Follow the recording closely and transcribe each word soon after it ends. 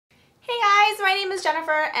Hi guys, my name is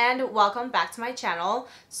Jennifer and welcome back to my channel.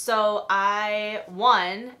 So I,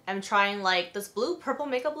 am trying like this blue purple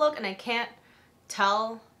makeup look and I can't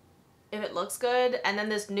tell if it looks good. And then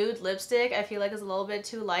this nude lipstick I feel like is a little bit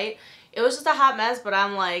too light. It was just a hot mess, but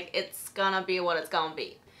I'm like, it's gonna be what it's gonna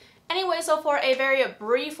be. Anyway, so for a very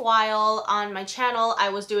brief while on my channel, I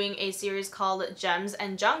was doing a series called Gems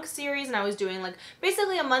and Junk series, and I was doing like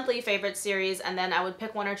basically a monthly favorite series, and then I would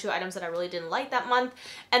pick one or two items that I really didn't like that month.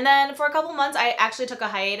 And then for a couple months, I actually took a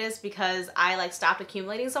hiatus because I like stopped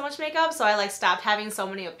accumulating so much makeup, so I like stopped having so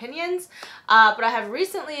many opinions. But I have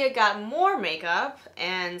recently got more makeup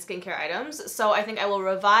and skincare items, so I think I will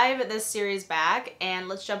revive this series back, and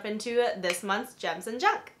let's jump into this month's Gems and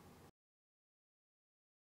Junk.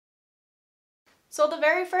 So the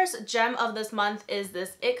very first gem of this month is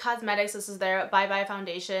this IT Cosmetics. This is their Bye Bye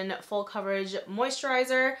Foundation Full Coverage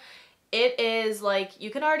Moisturizer. It is like, you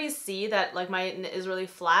can already see that like mine is really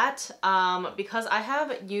flat because I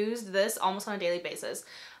have used this almost on a daily basis.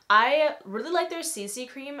 I really like their CC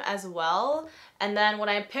cream as well, and then when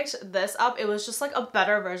I picked this up, it was just like a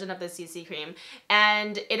better version of the CC cream.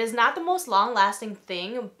 And it is not the most long-lasting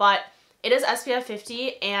thing, but it is SPF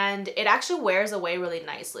 50 and it actually wears away really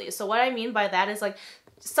nicely. So what I mean by that is like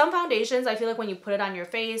some foundations, I feel like when you put it on your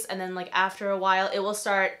face and then like after a while it will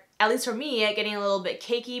start, at least for me, getting a little bit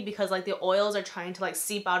cakey because like the oils are trying to like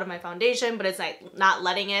seep out of my foundation, but it's like not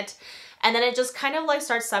letting it. And then it just kind of like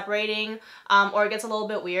starts separating or it gets a little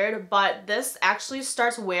bit weird, but this actually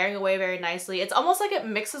starts wearing away very nicely. It's almost like it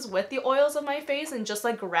mixes with the oils of my face and just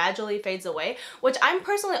like gradually fades away, which I'm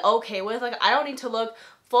personally okay with. Like I don't need to look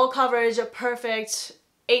full coverage, perfect,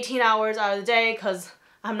 18 hours out of the day because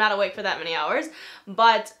I'm not awake for that many hours.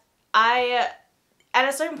 But I, at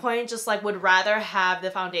a certain point, just like would rather have the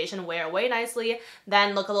foundation wear away nicely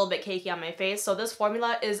than look a little bit cakey on my face. So this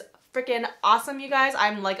formula is freaking awesome, you guys.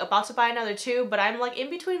 I'm like about to buy another two, but I'm like in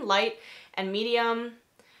between light and medium,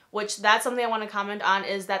 which that's something I want to comment on,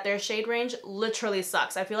 is that their shade range literally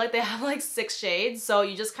sucks. I feel like they have like 6 shades, so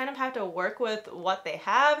you just kind of have to work with what they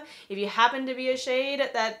have. If you happen to be a shade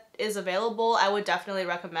that is available, I would definitely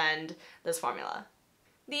recommend this formula.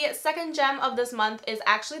 The second gem of this month is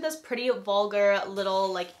actually this pretty vulgar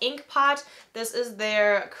little like ink pot. This is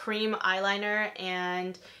their cream eyeliner,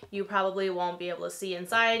 and you probably won't be able to see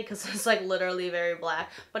inside because it's like literally very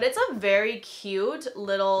black, but it's a very cute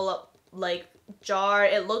little like jar.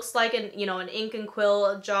 It looks like an ink and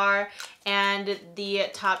quill jar, and the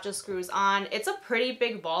top just screws on. It's a pretty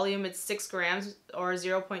big volume. It's 6 grams or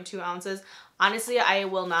 0.2 ounces. Honestly, I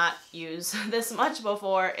will not use this much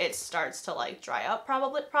before it starts to like dry up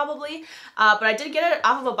probably. But I did get it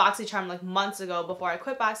off of a BoxyCharm like months ago before I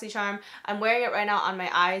quit BoxyCharm. I'm wearing it right now on my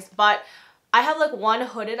eyes, but I have like one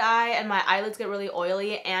hooded eye and my eyelids get really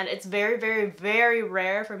oily, and it's very, very, very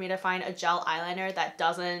rare for me to find a gel eyeliner that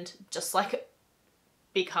doesn't just like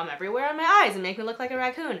become everywhere on my eyes and make me look like a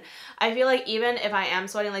raccoon. I feel like even if I am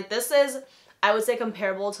sweating, like this is, I would say,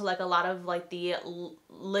 comparable to like a lot of like the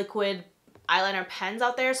liquid eyeliner pens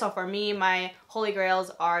out there. So for me, my holy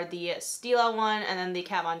grails are the Stila one and then the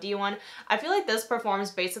Kat Von D one. I feel like this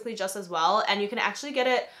performs basically just as well, and you can actually get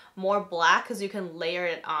it more black because you can layer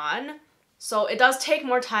it on. So it does take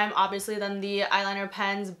more time obviously than the eyeliner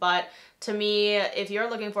pens, but to me, if you're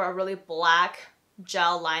looking for a really black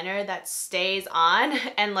gel liner that stays on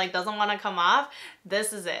and like doesn't want to come off,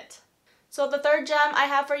 this is it. So the third gem I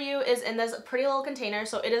have for you is in this pretty little container.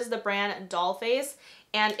 So it is the brand Dollface,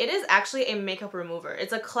 and it is actually a makeup remover.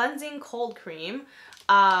 It's a cleansing cold cream,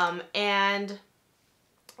 and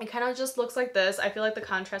it kind of just looks like this. I feel like the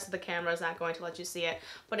contrast of the camera is not going to let you see it,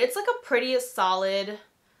 but it's like a pretty solid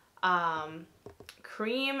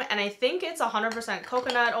cream, and I think it's 100%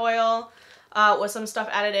 coconut oil with some stuff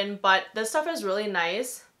added in, but this stuff is really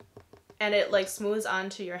nice and it like smooths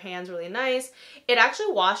onto your hands really nice. It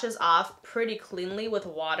actually washes off pretty cleanly with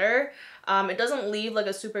water. It doesn't leave like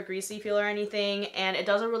a super greasy feel or anything, and it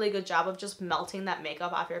does a really good job of just melting that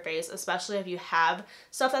makeup off your face, especially if you have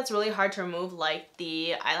stuff that's really hard to remove like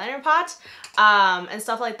the eyeliner pot and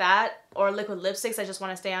stuff like that, or liquid lipsticks that just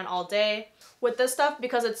want to stay on all day. With this stuff,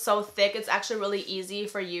 because it's so thick, it's actually really easy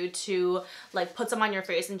for you to like put some on your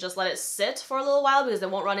face and just let it sit for a little while because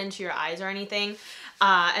it won't run into your eyes or anything.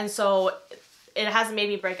 And so it hasn't made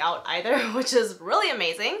me break out either, which is really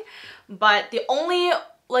amazing. But the only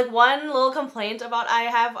like one little complaint I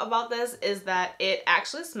have about this is that it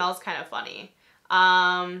actually smells kind of funny.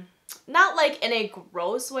 Not like in a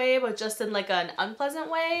gross way, but just in like an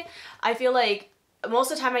unpleasant way. I feel like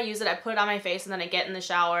most of the time I use it, I put it on my face and then I get in the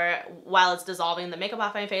shower while it's dissolving the makeup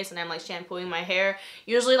off my face and I'm like shampooing my hair.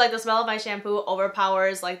 Usually like the smell of my shampoo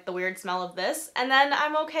overpowers like the weird smell of this and then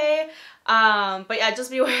I'm okay. But yeah,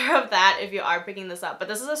 just be aware of that if you are picking this up. But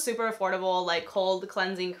this is a super affordable like cold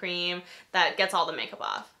cleansing cream that gets all the makeup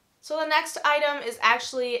off. So the next item is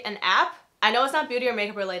actually an app. I know it's not beauty or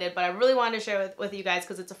makeup related, but I really wanted to share with you guys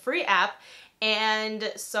because it's a free app.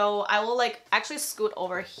 And so I will like actually scoot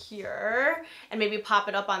over here and maybe pop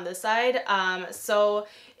it up on this side. So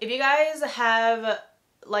if you guys have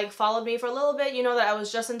like followed me for a little bit, you know that I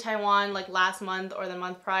was just in Taiwan like last month or the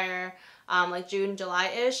month prior, like June,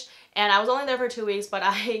 July-ish. And I was only there for 2 weeks, but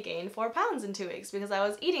I gained 4 pounds in 2 weeks because I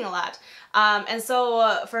was eating a lot. And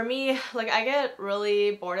so for me, like I get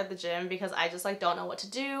really bored at the gym because I just like don't know what to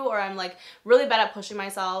do, or I'm like really bad at pushing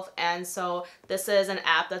myself. And so this is an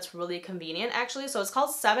app that's really convenient actually. So it's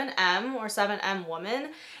called 7M or 7M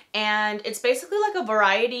Woman. And it's basically like a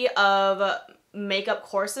variety of makeup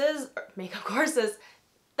courses,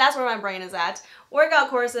 that's where my brain is at. Workout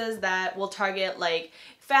courses that will target like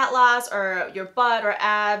fat loss or your butt or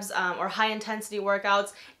abs or high intensity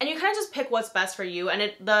workouts, and you kind of just pick what's best for you.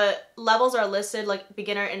 And the levels are listed like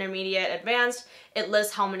beginner, intermediate, advanced. It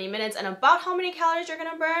lists how many minutes and about how many calories you're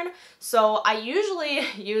gonna burn. So I usually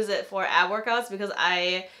use it for ab workouts because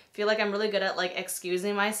I feel like I'm really good at like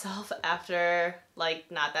excusing myself after like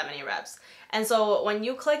not that many reps. And so when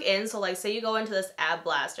you click in, so like say you go into this ab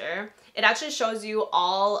blaster, it actually shows you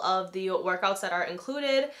all of the workouts that are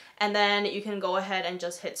included, and then you can go ahead and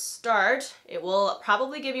just hit start. It will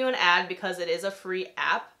probably give you an ad because it is a free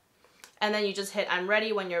app. And then you just hit I'm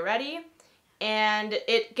ready when you're ready. And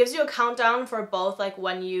it gives you a countdown for both like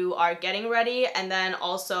when you are getting ready and then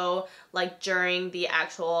also like during the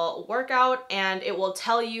actual workout, and it will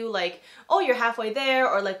tell you like, oh, you're halfway there,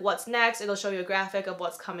 or like what's next. It'll show you a graphic of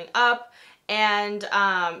what's coming up. And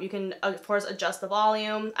you can of course adjust the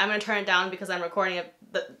volume. I'm gonna turn it down because I'm recording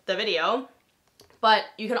the video. But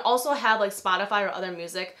you can also have like Spotify or other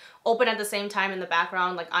music open at the same time in the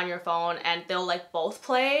background, like on your phone, and they'll like both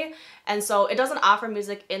play. And so it doesn't offer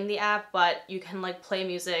music in the app, but you can like play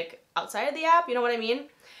music outside of the app, you know what I mean?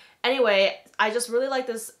 Anyway, I just really like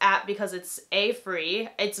this app because it's free.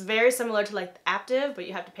 It's very similar to like Active, but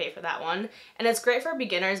you have to pay for that one. And it's great for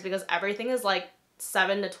beginners because everything is like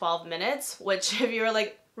 7 to 12 minutes, which if you're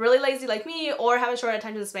like really lazy like me or have a short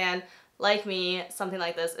attention span like me, something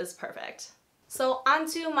like this is perfect. So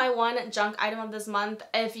onto my one junk item of this month.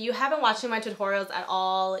 If you haven't watched my tutorials at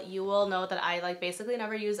all, you will know that I like basically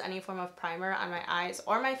never use any form of primer on my eyes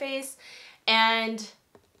or my face. And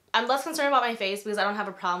I'm less concerned about my face because I don't have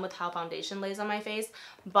a problem with how foundation lays on my face,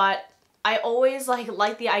 but I always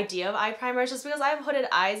like the idea of eye primers just because I have hooded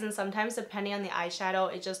eyes, and sometimes depending on the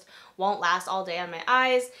eyeshadow, it just won't last all day on my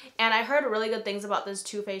eyes. And I heard really good things about this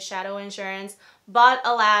Too Faced Shadow Insurance, but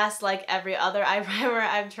alas, like every other eye primer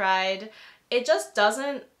I've tried, it just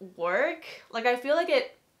doesn't work. Like I feel like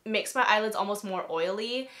it makes my eyelids almost more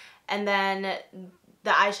oily, and then the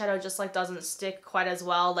eyeshadow just like doesn't stick quite as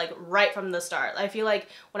well like right from the start. I feel like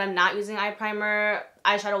when I'm not using eye primer,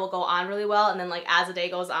 eyeshadow will go on really well, and then like as the day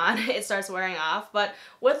goes on it starts wearing off. But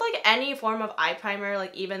with like any form of eye primer,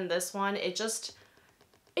 like even this one, it just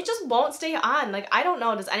won't stay on. Like I don't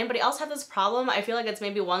know, does anybody else have this problem? I feel like it's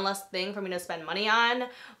maybe one less thing for me to spend money on,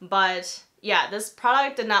 but yeah, this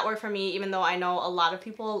product did not work for me, even though I know a lot of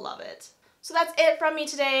people love it. So that's it from me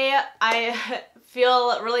today. I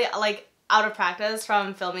feel really like out of practice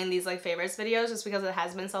from filming these like favorites videos just because it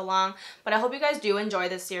has been so long, but I hope you guys do enjoy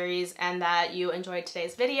this series and that you enjoyed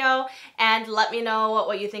today's video, and let me know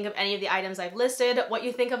what you think of any of the items I've listed, what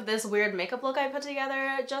you think of this weird makeup look I put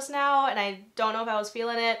together just now, and I don't know if I was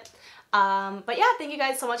feeling it. But yeah, thank you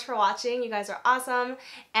guys so much for watching. You guys are awesome,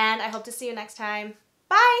 and I hope to see you next time.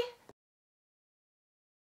 Bye!